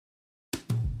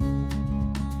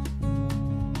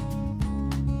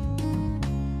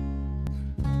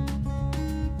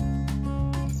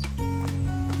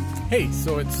Hey,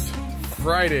 so it's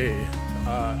Friday,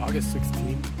 August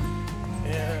 16th,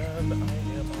 and I am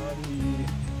on the,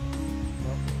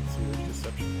 well, let's see where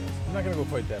Deception is. I'm not going to go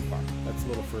quite that far. That's a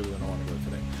little further than I want to go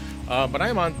today. But I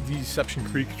am on the Deception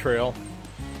Creek Trail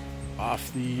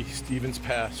off the Stevens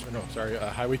Pass, or no, sorry,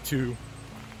 Highway 2,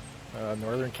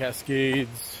 Northern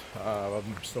Cascades,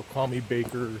 Snoqualmie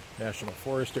Baker National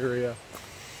Forest area.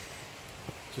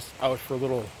 Just out for a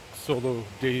little solo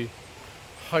day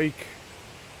hike.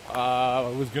 I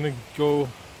was gonna go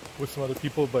with some other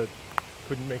people, but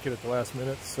couldn't make it at the last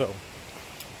minute, so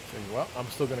well, I'm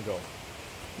still gonna go.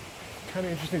 Kind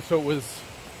of interesting. So it was,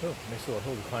 oh, nice little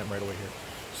hill to climb right away here.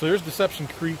 So there's Deception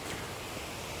Creek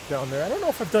down there. I don't know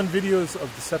if I've done videos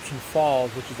of Deception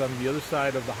Falls, which is on the other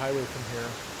side of the highway from here.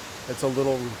 It's a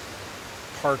little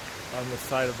park on the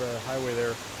side of the highway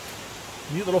there.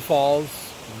 Neat little falls,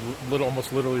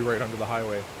 almost literally right under the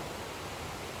highway.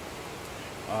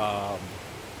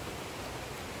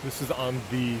 This is on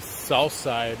the south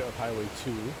side of Highway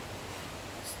 2.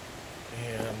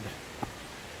 And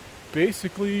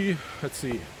basically, let's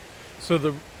see.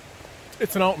 So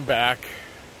it's an out and back.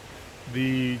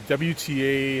 The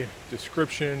WTA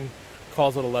description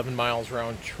calls it 11 miles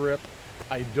round trip.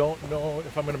 I don't know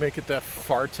if I'm going to make it that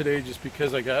far today, just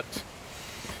because it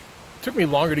took me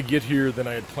longer to get here than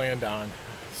I had planned on.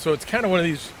 So it's kind of one of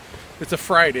these, it's a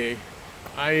Friday.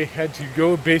 I had to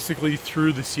go basically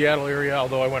through the Seattle area,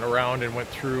 although I went around and went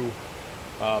through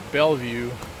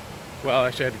Bellevue. Well,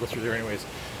 actually I had to go through there anyways.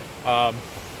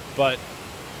 But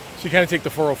so you kind of take the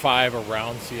 405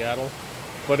 around Seattle,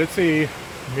 but it's a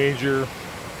major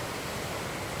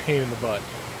pain in the butt,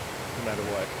 no matter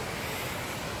what.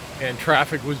 And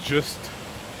traffic was just,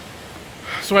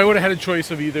 so I would have had a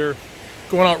choice of either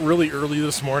going out really early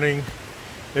this morning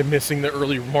and missing the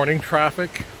early morning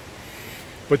traffic,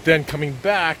 but then coming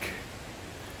back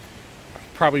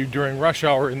probably during rush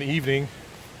hour in the evening,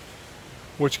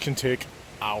 which can take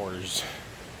hours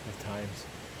at times,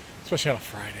 especially on a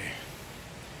Friday,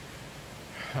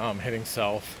 heading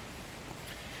south.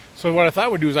 So what I thought I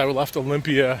would do is I would left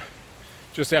Olympia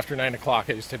just after 9 o'clock.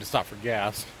 I just had to stop for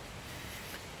gas,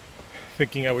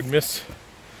 thinking I would miss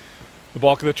the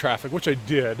bulk of the traffic, which I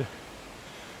did,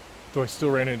 though I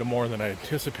still ran into more than I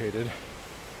anticipated.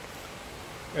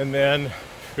 And then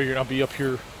figured I'll be up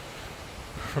here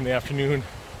from the afternoon.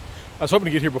 I was hoping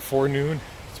to get here before noon.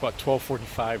 It's about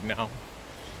 12:45 now.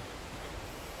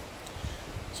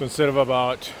 So instead of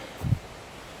about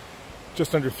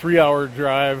just under 3-hour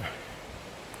drive,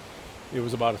 it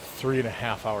was about a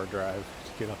 3.5-hour drive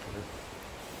to get up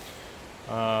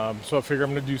here. So I figure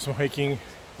I'm going to do some hiking,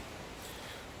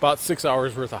 about 6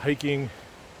 hours worth of hiking,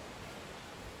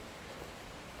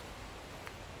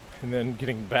 and then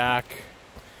getting back.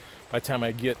 By the time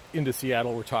I get into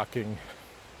Seattle, we're talking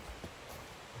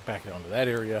back down to that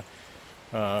area,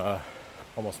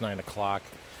 almost 9 o'clock.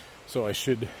 So I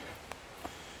should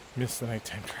miss the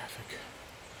nighttime traffic.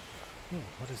 Ooh,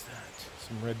 what is that?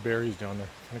 Some red berries down there.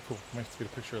 Kind of cool. Might get a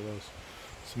picture of those.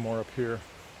 Some more up here.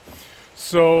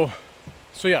 So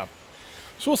yeah.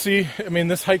 So we'll see. I mean,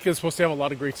 this hike is supposed to have a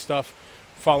lot of great stuff.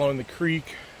 Following the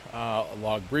creek, a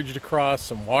log bridge to cross,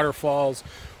 some waterfalls,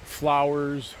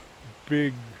 flowers,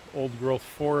 big old growth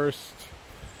forest.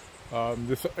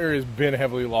 This area has been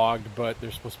heavily logged, but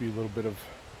there's supposed to be a little bit of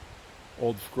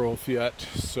old growth yet.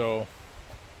 So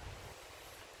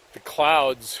the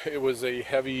clouds, it was a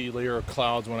heavy layer of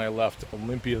clouds when I left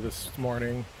Olympia this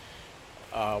morning.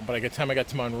 But by the time I got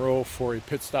to Monroe for a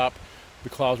pit stop, the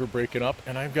clouds were breaking up,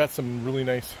 and I've got some really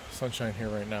nice sunshine here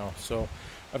right now. So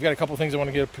I've got a couple things I want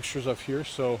to get pictures of here,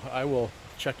 so I will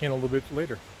check in a little bit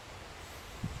later.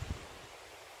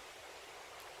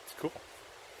 Cool.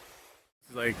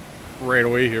 Like right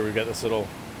away here, we've got this little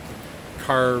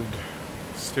carved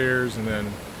stairs and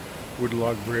then wood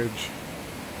log bridge.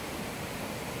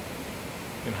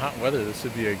 In hot weather, this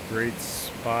would be a great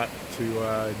spot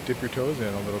to dip your toes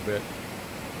in a little bit.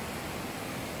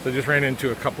 So I just ran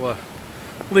into a couple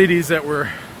of ladies that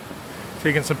were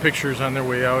taking some pictures on their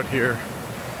way out here.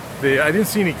 I didn't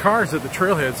see any cars at the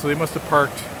trailhead, so they must have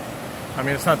parked. I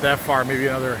mean, it's not that far, maybe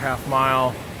another half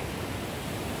mile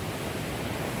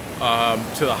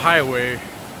to the highway,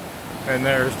 and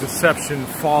there's Deception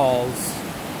Falls,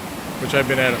 which I've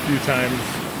been at a few times.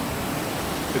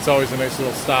 It's always a nice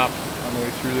little stop on the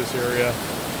way through this area.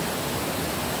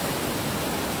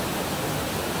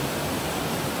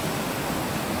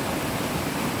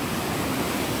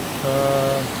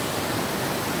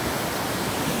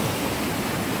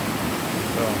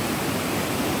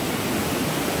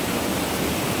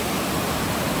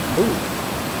 Ooh,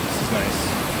 this is nice.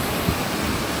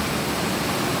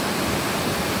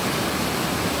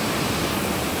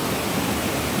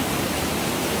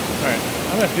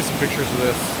 to get some pictures of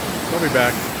this. I'll be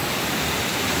back.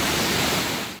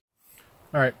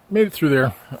 Alright, made it through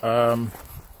there.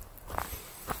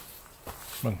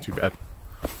 Wasn't too bad.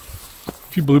 A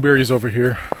few blueberries over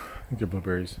here. I think they're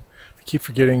blueberries. I keep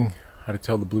forgetting how to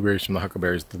tell the blueberries from the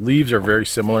huckleberries. The leaves are very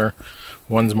similar.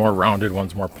 One's more rounded,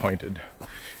 one's more pointed.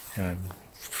 And I'm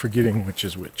forgetting which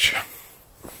is which.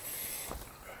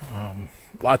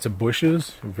 Lots of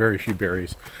bushes, very few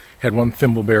berries. Had one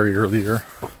thimbleberry earlier.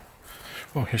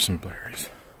 Oh, here's some berries.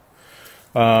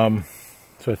 So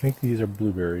I think these are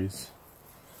blueberries.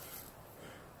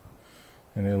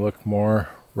 And they look more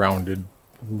rounded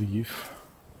leaf.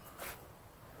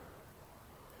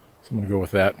 So I'm going to go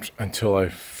with that until I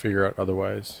figure out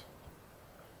otherwise.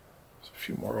 There's a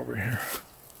few more over here.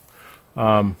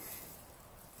 I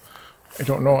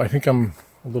don't know. I think I'm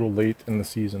a little late in the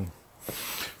season.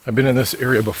 I've been in this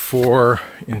area before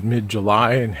in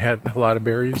mid-July and had a lot of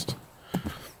berries.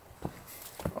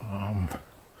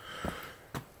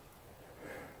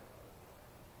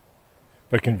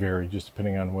 But it can vary just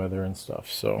depending on weather and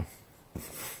stuff. So,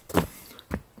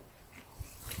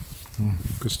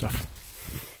 good stuff.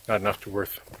 Not enough to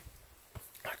worth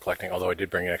collecting, although I did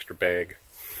bring an extra bag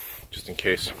just in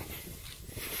case.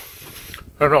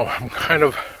 I don't know, I'm kind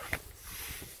of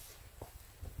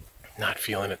not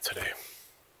feeling it today.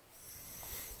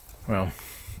 Well,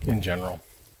 in general,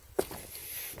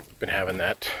 been having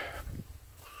that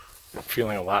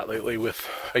feeling a lot lately with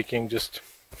hiking. Just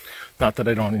not that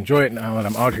I don't enjoy it now that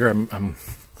I'm out here. I'm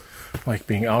like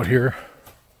being out here.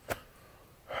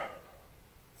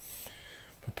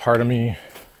 But part of me,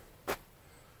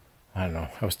 I don't know,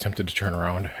 I was tempted to turn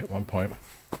around at one point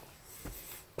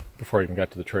before I even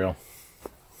got to the trail.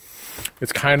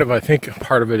 It's kind of, I think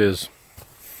part of it is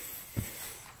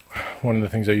one of the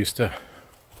things I used to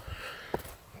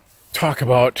talk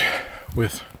about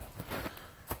with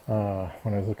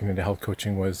when I was looking into health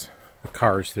coaching was the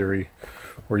CARS theory,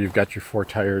 where you've got your 4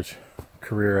 tires: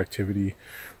 career, activity,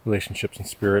 relationships, and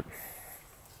spirit.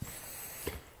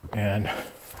 And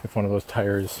if one of those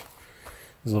tires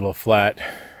is a little flat,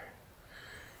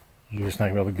 you're just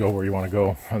not going to be able to go where you want to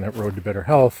go on that road to better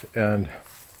health. And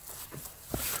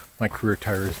my career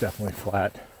tire is definitely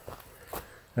flat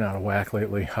and out of whack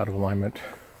lately, out of alignment.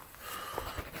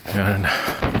 And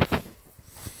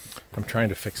I'm trying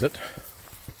to fix it.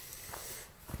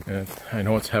 And I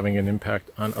know it's having an impact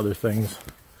on other things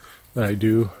that I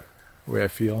do, the way I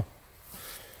feel.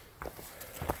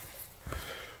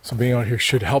 So being out here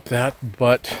should help that,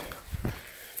 but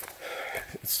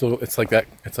it's still, it's like that,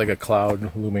 it's like a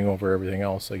cloud looming over everything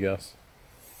else, I guess.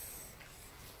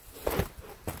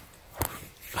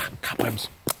 Cobwebs.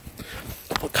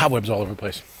 Cobwebs all over the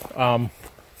place. So I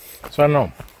don't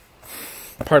know.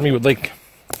 Part of me would like,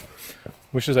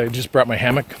 wishes I just brought my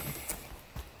hammock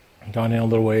down in a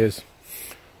little ways.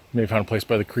 Maybe found a place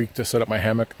by the creek to set up my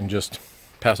hammock and just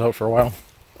pass out for a while.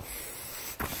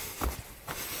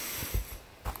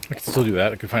 I could still do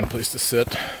that. I could find a place to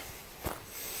sit.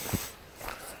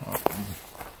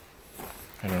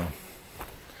 I don't know.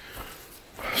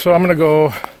 So I'm gonna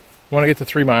go, when I get to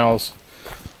 3 miles,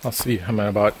 I'll see. I'm at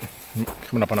about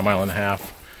coming up on 1.5 miles.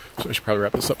 So I should probably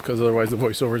wrap this up because otherwise the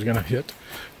voiceover is gonna hit.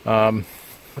 And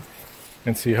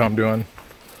see how I'm doing.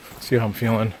 See how I'm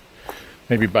feeling.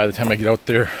 Maybe by the time I get out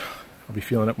there, I'll be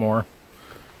feeling it more.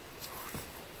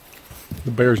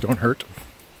 The bears don't hurt.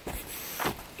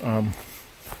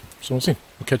 So we'll see.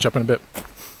 We'll catch up in a bit.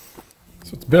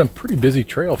 So it's been a pretty busy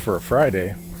trail for a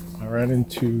Friday. I ran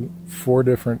into 4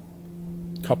 different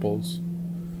couples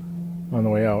on the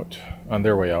way out, on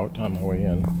their way out, on my way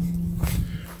in.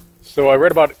 So I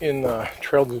read about in the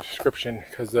trail description,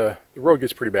 because the road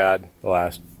gets pretty bad the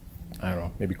last, I don't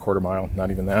know, maybe 1/4 mile,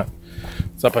 not even that.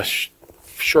 It's up a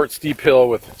short, steep hill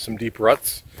with some deep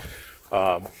ruts.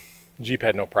 Jeep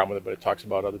had no problem with it, but it talks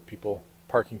about other people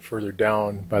parking further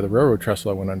down by the railroad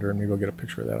trestle I went under, and maybe I'll get a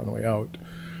picture of that on the way out.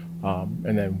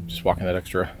 And then just walking that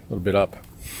extra little bit up.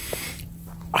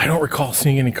 I don't recall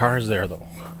seeing any cars there, though.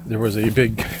 There was a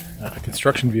big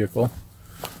construction vehicle.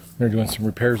 They're doing some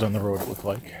repairs on the road, it looked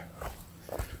like.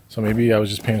 So maybe I was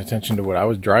just paying attention to what I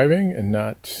was driving and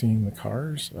not seeing the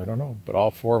cars. I don't know. But all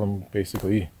 4 of them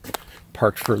basically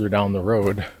parked further down the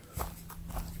road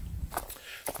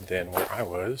than where I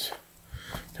was.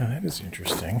 Now that is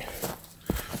interesting.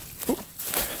 Oh.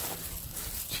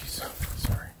 Jeez,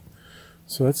 sorry.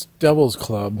 So that's Devil's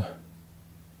Club.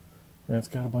 And it's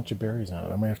got a bunch of berries on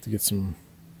it. I might have to get some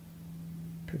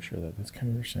picture of that. That's kind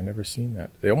of interesting. I've never seen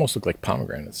that. They almost look like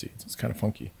pomegranate seeds. It's kind of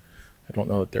funky. I don't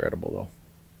know that they're edible though.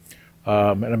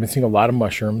 And I've been seeing a lot of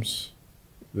mushrooms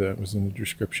that was in the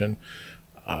description.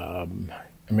 I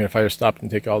I mean, if I stopped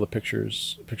and take all the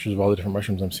pictures of all the different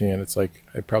mushrooms I'm seeing, it's like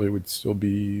I probably would still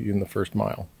be in the first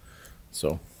mile.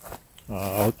 So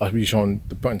I'll be showing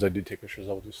the ones I did take pictures.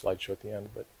 I'll do a slideshow at the end.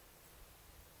 But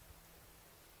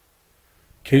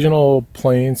occasional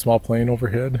plane, small plane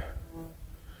overhead.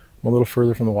 I'm a little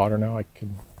further from the water now. I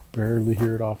can barely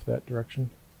hear it off that direction.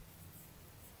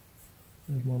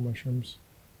 There's more mushrooms.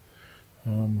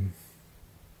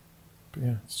 But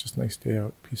yeah, it's just a nice day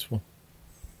out, peaceful.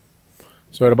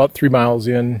 So at about 3 miles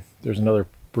in, there's another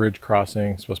bridge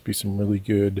crossing. It's supposed to be some really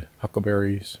good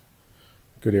huckleberries.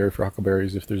 Good area for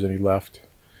huckleberries if there's any left.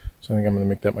 So I think I'm going to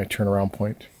make that my turnaround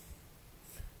point.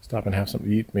 Stop and have something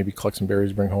to eat. Maybe collect some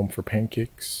berries, bring home for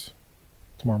pancakes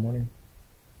tomorrow morning.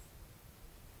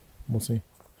 We'll see.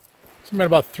 So I'm at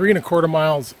about 3 1/4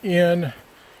 miles in,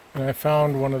 and I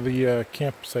found one of the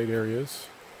campsite areas.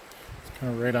 It's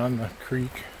kind of right on the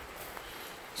creek.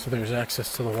 So there's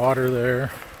access to the water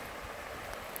there.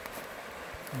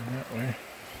 And that way.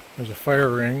 There's a fire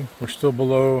ring. We're still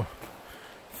below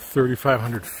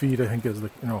 3,500 feet, I think, is the,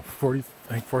 40,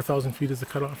 I think 4,000 feet is the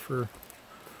cutoff for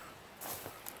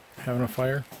having a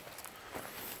fire.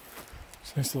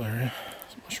 It's a nice little area.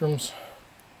 Some mushrooms.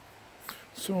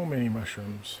 So many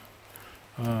mushrooms.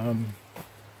 So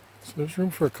there's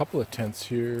room for a couple of tents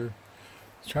here.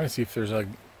 I was trying to see if there's a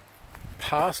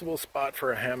possible spot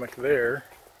for a hammock there.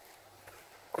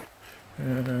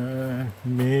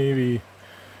 Maybe,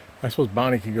 I suppose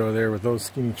Bonnie could go there with those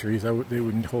skinny trees. They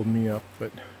wouldn't hold me up,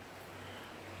 but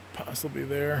possibly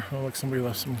there. Oh, look, somebody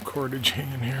left some cordage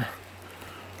hanging here.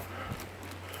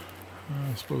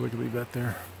 I suppose I could leave that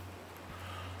there.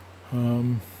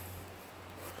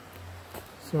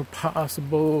 So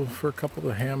possible for a couple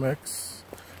of hammocks.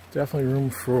 Definitely room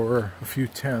for a few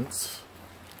tents.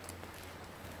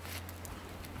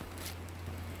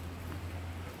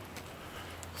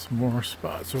 Some more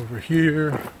spots over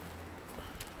here.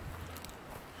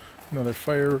 Another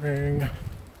fire ring.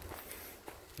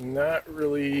 Not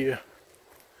really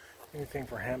anything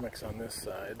for hammocks on this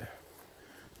side.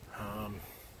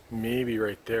 Maybe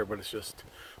right there, but it's just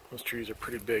those trees are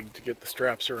pretty big to get the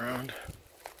straps around.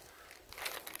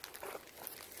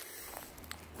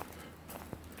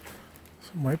 So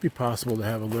it might be possible to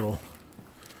have a little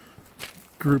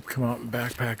group come out and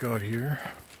backpack out here.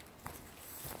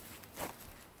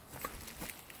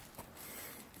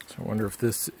 So I wonder if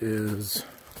this is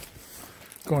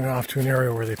going off to an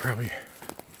area where they probably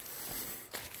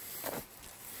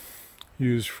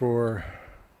use for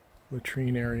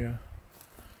latrine area.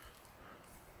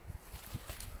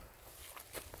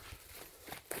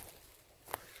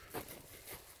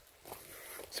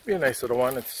 This would be a nice little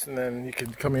one. And then you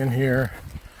could come in here,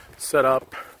 set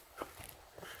up,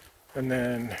 and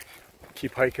then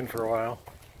keep hiking for a while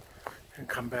and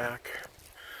come back.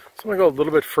 So I'm gonna go a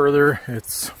little bit further.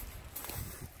 It's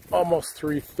almost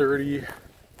 3:30.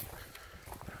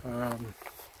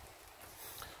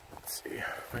 Let's see,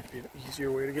 might be an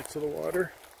easier way to get to the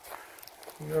water.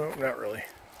 No, not really.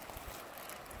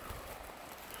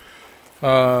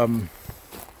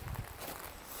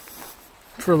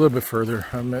 For a little bit further,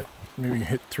 I'm at maybe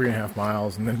hit 3.5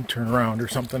 miles and then turn around or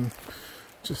something.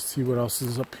 Just see what else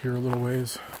is up here a little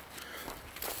ways.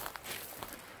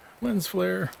 Lens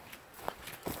flare.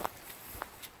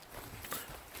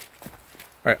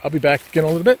 Alright, I'll be back again in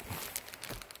a little bit.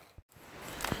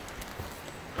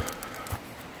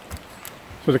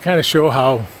 So to kind of show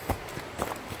how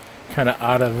kind of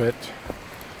out of it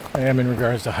I am in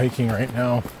regards to hiking right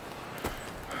now,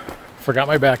 forgot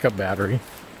my backup battery.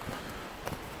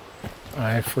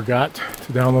 I forgot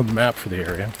to download the map for the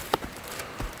area.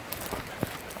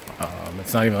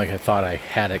 It's not even like I thought I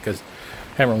had it, because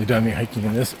I haven't really done any hiking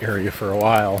in this area for a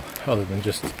while, other than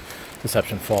just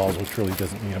Deception Falls, which really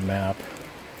doesn't need a map.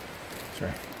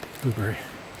 Sorry, blueberry.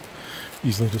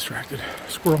 Easily distracted.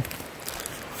 Squirrel.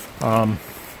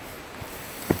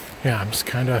 Yeah, I'm just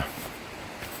kind of...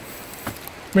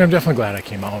 I mean, I'm definitely glad I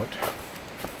came out.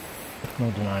 No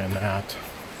denying that.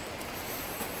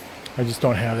 I just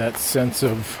don't have that sense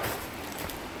of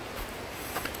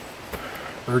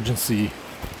urgency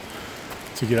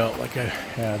to get out like I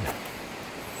had.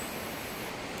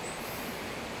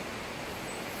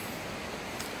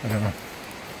 I don't know.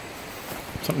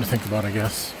 Something to think about, I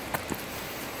guess.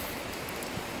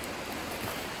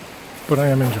 But I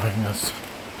am enjoying this.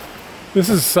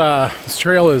 This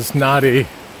trail is not a,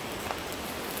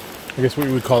 I guess what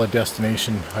we would call a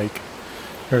destination hike.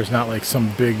 There's not like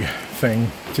some big thing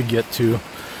to get to.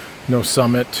 No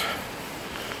summit.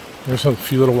 There's a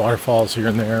few little waterfalls here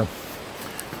and there.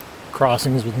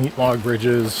 Crossings with neat log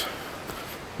bridges.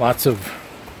 Lots of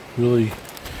really...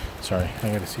 Sorry, I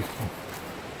gotta see if I can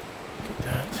get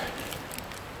that.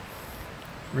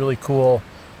 really cool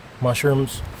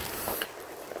mushrooms.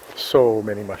 So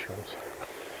many mushrooms.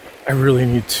 I really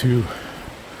need to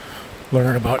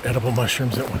learn about edible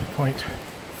mushrooms at one point.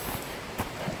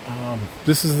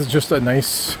 This is just a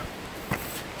nice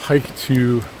hike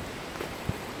to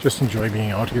just enjoy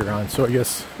being out here on. So I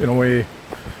guess in a way,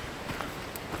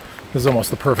 this is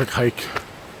almost the perfect hike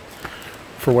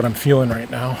for what I'm feeling right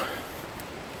now.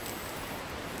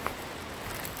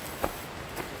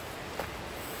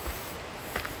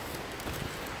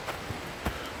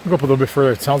 I'll go up a little bit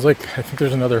further. It sounds like, I think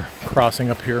there's another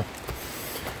crossing up here.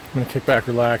 I'm gonna kick back,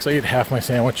 relax. I ate half my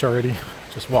sandwich already,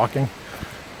 just walking.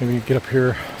 Maybe get up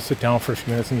here, sit down for a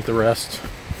few minutes and eat the rest.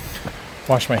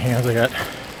 Wash my hands. I got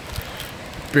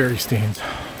berry stains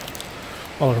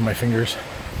all over my fingers.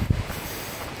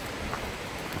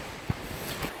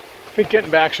 I think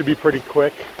getting back should be pretty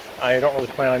quick. I don't really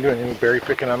plan on doing any berry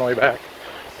picking on the way back.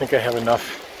 I think I have enough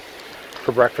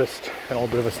for breakfast and a little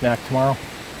bit of a snack tomorrow.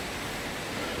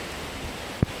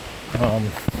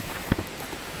 I'm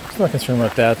not concerned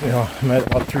about that. You know, I'm at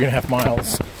about 3.5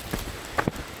 miles.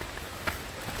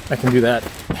 I can do that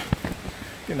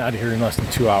getting out of here in less than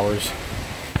 2 hours.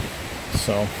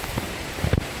 So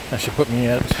that should put me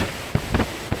at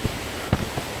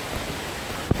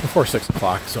before 6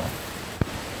 o'clock. So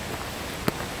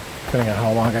depending on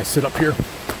how long I sit up here.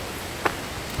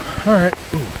 All right,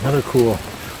 ooh, another cool.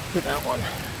 Look at that one.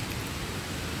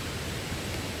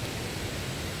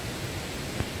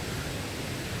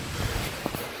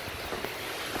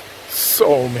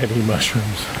 So many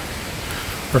mushrooms,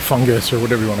 or fungus, or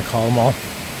whatever you want to call them all.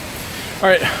 All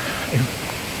right,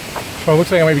 well, it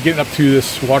looks like I might be getting up to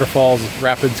this waterfalls,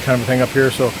 rapids kind of thing up here,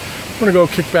 so I'm gonna go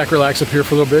kick back, relax up here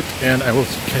for a little bit, and I will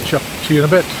catch up to you in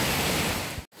a bit.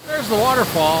 There's the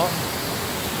waterfall.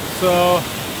 So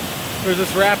there's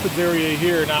this rapids area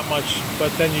here, not much,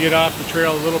 but then you get off the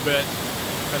trail a little bit,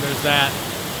 and there's that.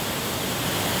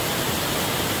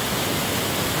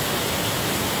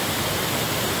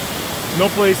 No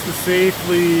place to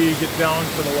safely get down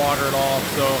to the water at all,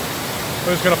 so I'm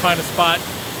just gonna find a spot,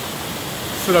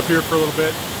 sit up here for a little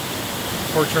bit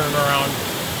before turning around.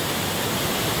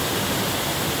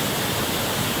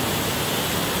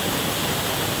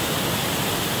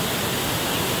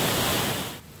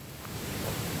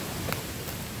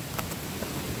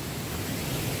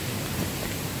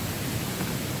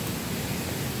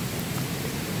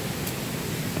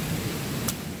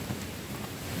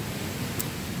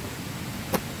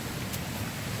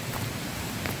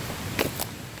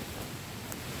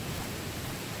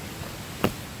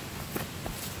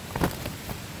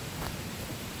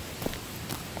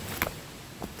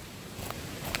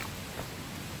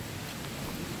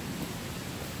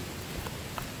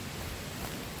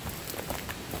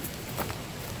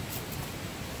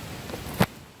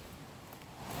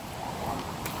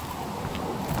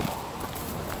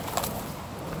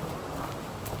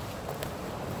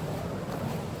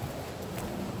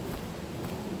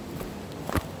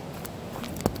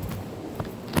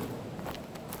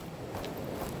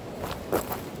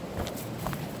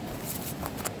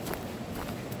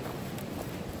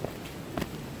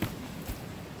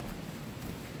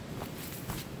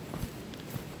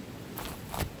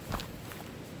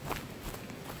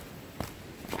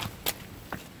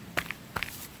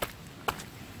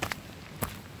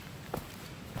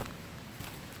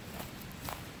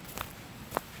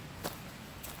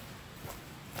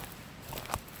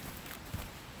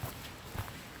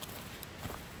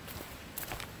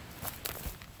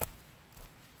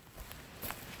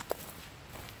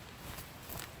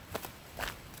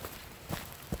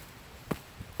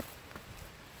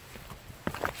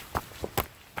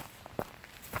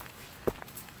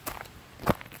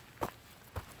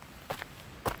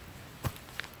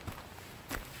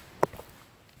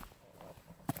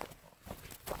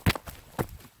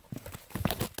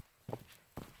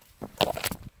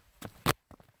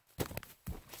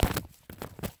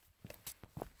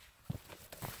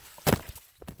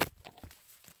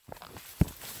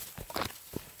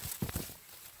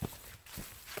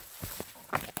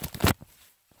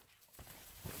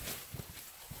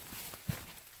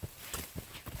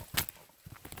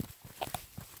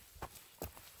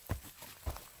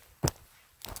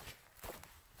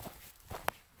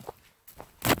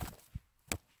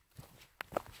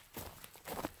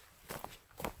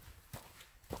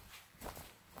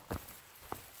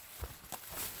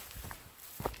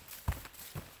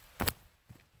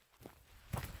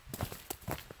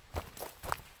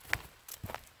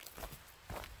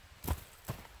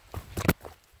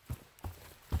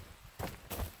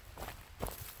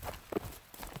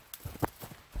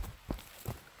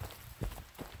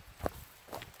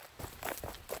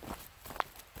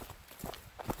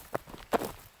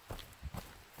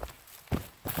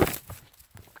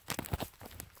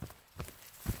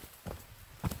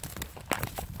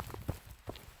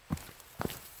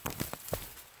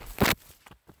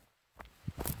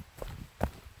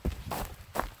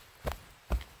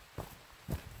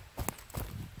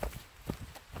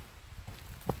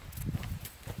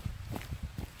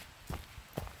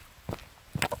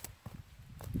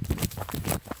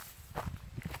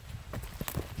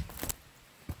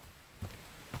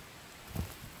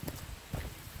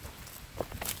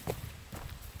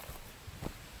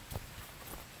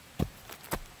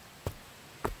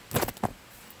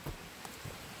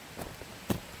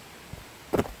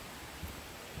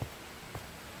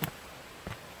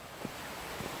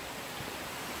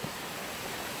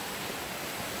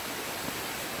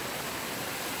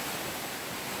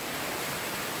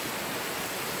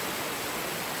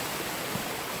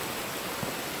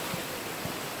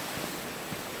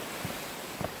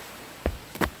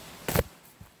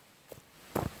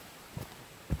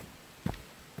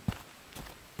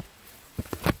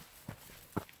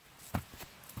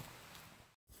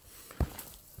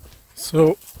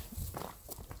 So,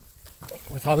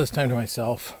 with all this time to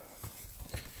myself,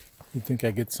 you'd think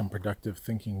I'd get some productive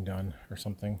thinking done or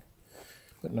something,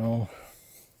 but no.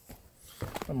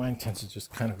 My mind tends to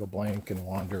just kind of go blank and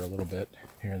wander a little bit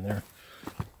here and there.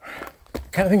 The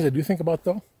kind of things I do think about,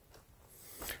 though,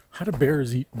 how do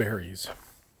bears eat berries?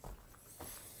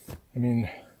 I mean,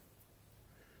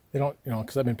 they don't, you know,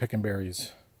 because I've been picking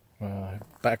berries.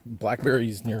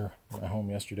 Blackberries near my home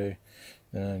yesterday,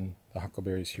 and the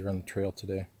huckleberries here on the trail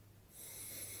today.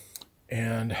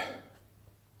 And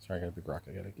sorry, I got a big rock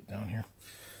I gotta get down here.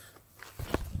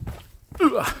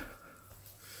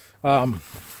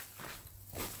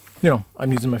 You know,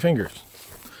 I'm using my fingers.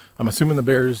 I'm assuming the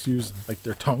bears use like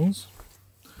their tongues,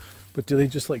 but do they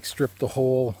just like strip the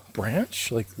whole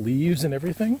branch, like leaves and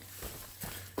everything?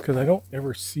 Because I don't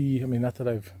ever see, I mean, not that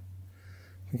I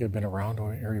think I've been around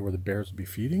an area where the bears would be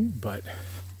feeding, but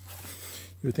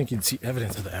you would think you'd see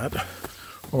evidence of that.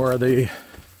 Or are they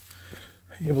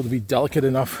able to be delicate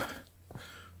enough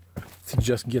to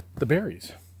just get the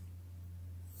berries?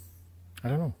 I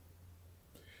don't know.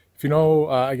 If you know,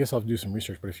 I guess I'll do some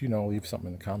research, but if you know, leave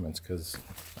something in the comments, because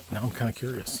now I'm kind of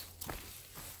curious.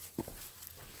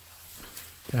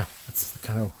 Yeah, that's the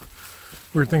kind of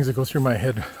weird things that go through my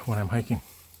head when I'm hiking.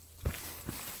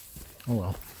 Oh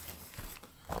well.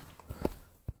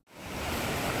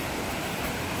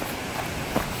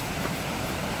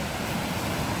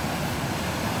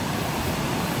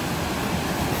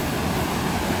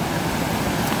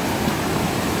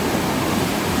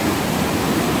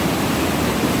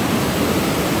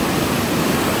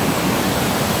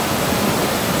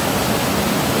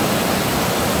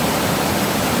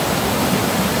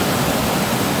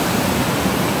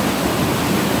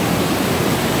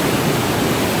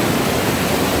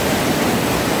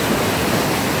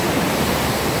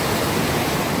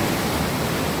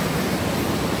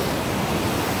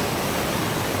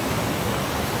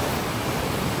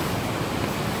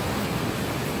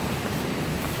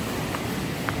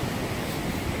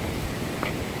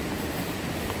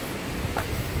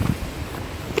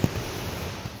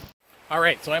 All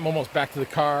right, so I'm almost back to the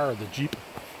car, or the Jeep.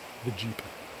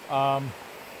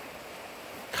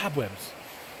 Cobwebs.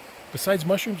 Besides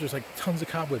mushrooms, there's like tons of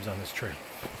cobwebs on this trail.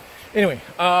 Anyway,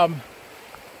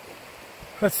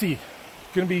 let's see.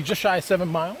 Gonna be just shy of 7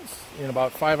 miles in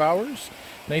about 5 hours.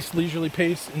 Nice leisurely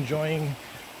pace, enjoying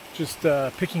just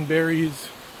picking berries,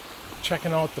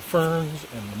 checking out the ferns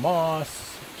and the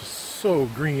moss. Just so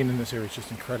green in this area, it's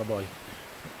just incredible.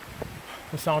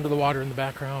 The sound of the water in the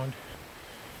background.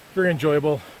 Very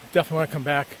enjoyable. Definitely want to come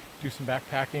back, do some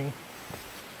backpacking,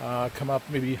 come up,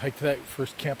 maybe hike to that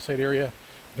first campsite area.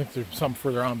 I think there's some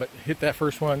further on, but hit that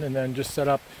first one and then just set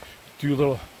up, do a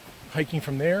little hiking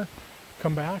from there,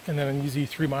 come back, and then an easy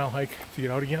 3-mile hike to get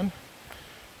out again.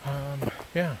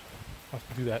 Yeah, I'll have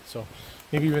to do that. So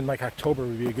maybe even like October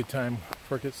would be a good time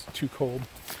before it gets too cold.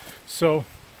 So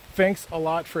thanks a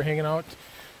lot for hanging out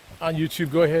on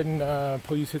YouTube. Go ahead and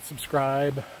please hit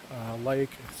subscribe,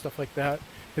 like, stuff like that.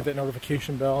 Hit that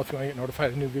notification bell if you want to get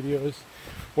notified of new videos.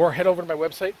 Or head over to my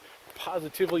website,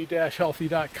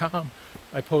 positively-healthy.com.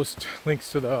 I post links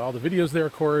to all the videos there,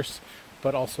 of course,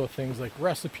 but also things like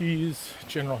recipes,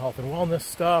 general health and wellness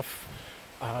stuff,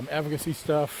 advocacy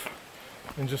stuff,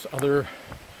 and just other...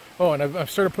 Oh, and I've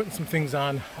started putting some things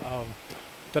on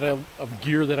of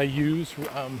gear that I use.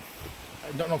 I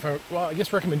don't know if I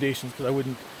guess recommendations, because I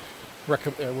wouldn't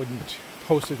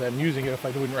post it that I'm using it if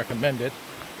I wouldn't recommend it.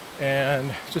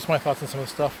 And just my thoughts on some of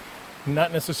the stuff,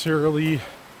 not necessarily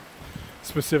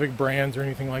specific brands or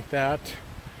anything like that,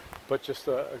 but just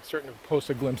starting to post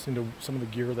a glimpse into some of the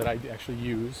gear that I actually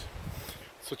use.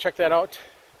 So check that out.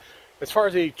 As far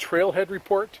as a trailhead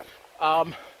report,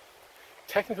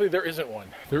 technically there isn't one.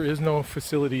 There is no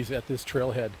facilities at this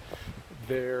trailhead.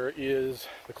 There is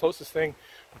the closest thing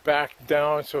back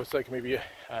down, so it's like maybe,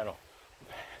 I don't know,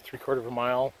 3/4 of a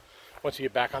mile. Once you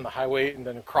get back on the highway and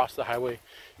then across the highway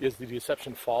is the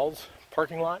Deception Falls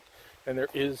parking lot, and there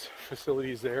is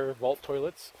facilities there, vault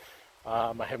toilets.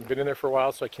 I haven't been in there for a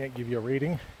while, so I can't give you a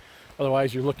rating.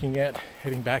 Otherwise, you're looking at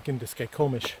heading back into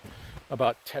Skykomish,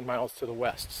 about 10 miles to the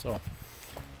west. So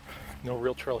no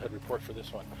real trailhead report for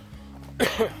this one.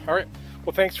 All right,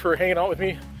 well, thanks for hanging out with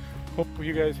me. Hope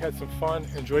you guys had some fun,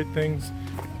 enjoyed things.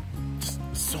 Just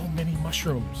so many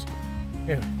mushrooms.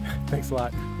 Anyway, thanks a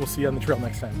lot. We'll see you on the trail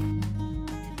next time.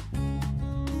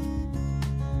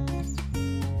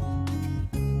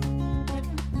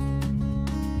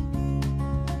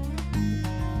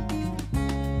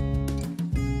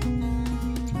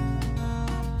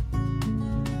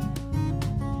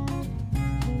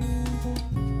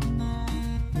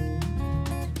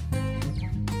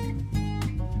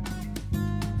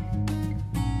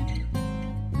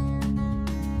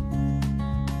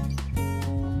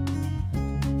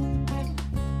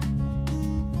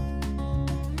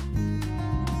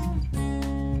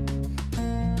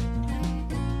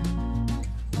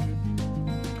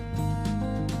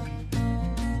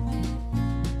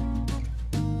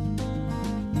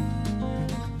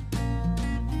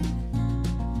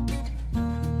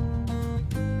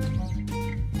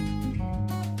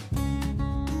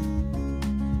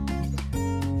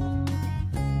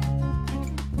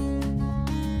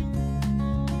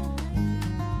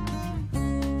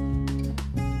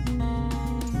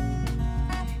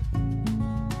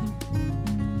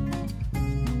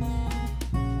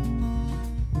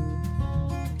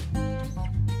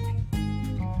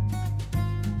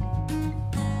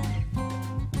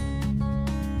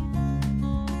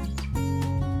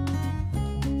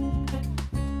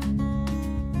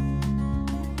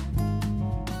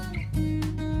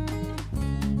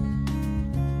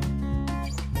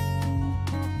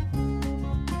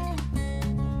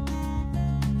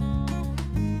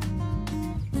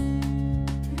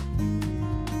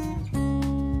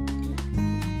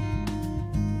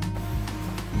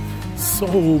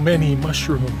 so many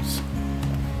mushrooms.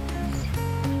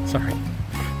 Sorry.